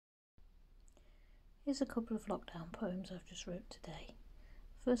Here's a couple of lockdown poems I've just wrote today.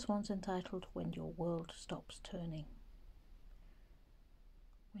 The first one's entitled When Your World Stops Turning.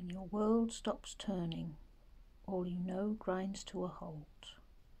 When your world stops turning, all you know grinds to a halt.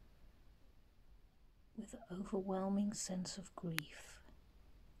 With overwhelming sense of grief,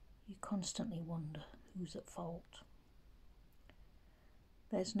 you constantly wonder who's at fault.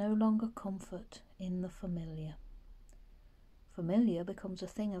 There's no longer comfort in the familiar. Familiar becomes a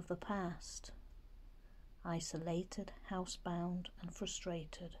thing of the past. Isolated, housebound and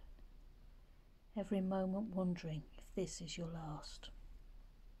frustrated. Every moment wondering if this is your last.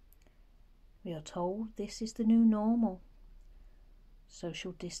 We are told this is the new normal.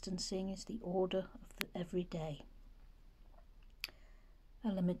 Social distancing is the order of the everyday. A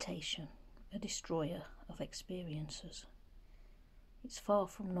limitation, a destroyer of experiences. It's far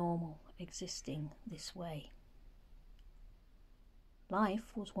from normal existing this way.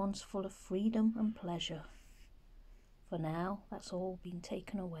 Life was once full of freedom and pleasure. For now, that's all been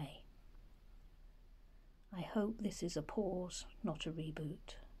taken away. I hope this is a pause, not a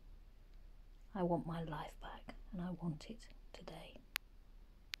reboot. I want my life back, and I want it today.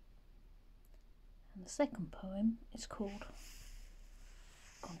 And the second poem is called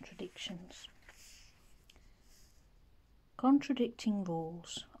Contradictions. Contradicting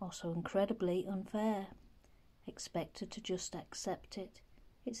rules are so incredibly unfair. Expected to just accept it.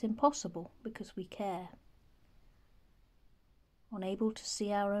 It's impossible because we care. Unable to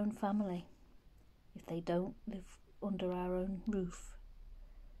see our own family if they don't live under our own roof.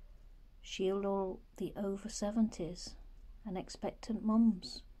 Shield all the over 70s and expectant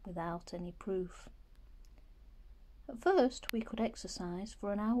mums without any proof. At first we could exercise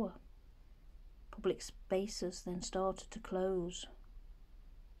for an hour. Public spaces then started to close.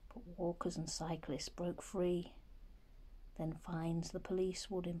 But walkers and cyclists broke free. Then fines the police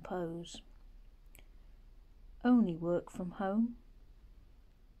would impose. Only work from home.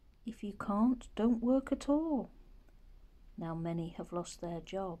 If you can't, don't work at all. Now many have lost their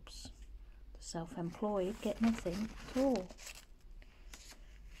jobs. The self-employed get nothing at all.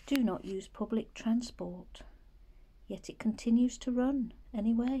 Do not use public transport, yet it continues to run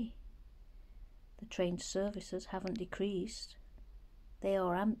anyway. The train services haven't decreased. They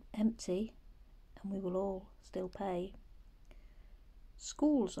are empty, and we will all still pay.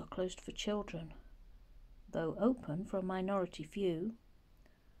 Schools are closed for children, though open for a minority few.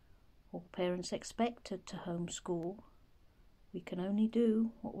 All parents expected to homeschool. We can only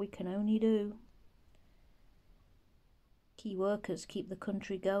do what we can only do. Key workers keep the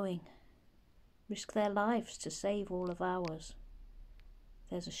country going, risk their lives to save all of ours.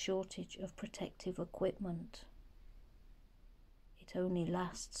 There's a shortage of protective equipment. It only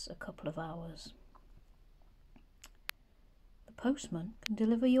lasts a couple of hours. The postman can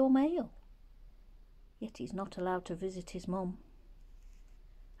deliver your mail, yet he's not allowed to visit his mum.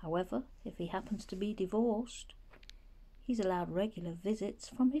 However, if he happens to be divorced, he's allowed regular visits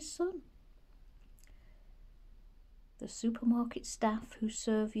from his son. The supermarket staff who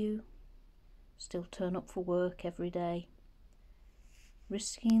serve you still turn up for work every day,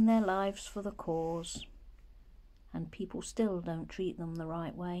 risking their lives for the cause, and people still don't treat them the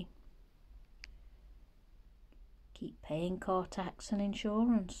right way. Keep paying car tax and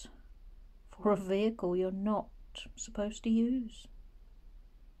insurance for a vehicle you're not supposed to use.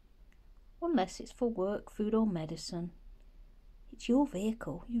 Unless it's for work, food or medicine. It's your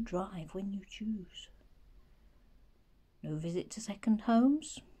vehicle, you drive when you choose. No visit to second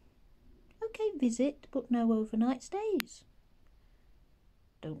homes? Okay, visit, but no overnight stays.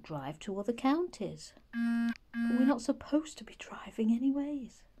 Don't drive to other counties. But we're not supposed to be driving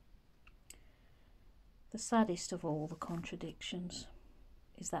anyways. The saddest of all the contradictions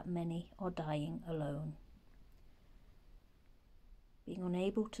is that many are dying alone. Being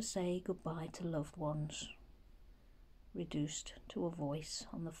unable to say goodbye to loved ones, reduced to a voice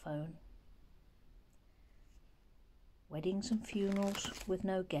on the phone. Weddings and funerals with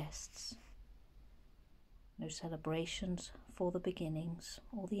no guests. No celebrations for the beginnings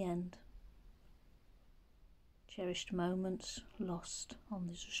or the end. Cherished moments lost on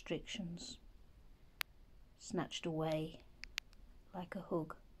these restrictions. Snatched away like a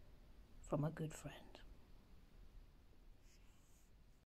hug from a good friend.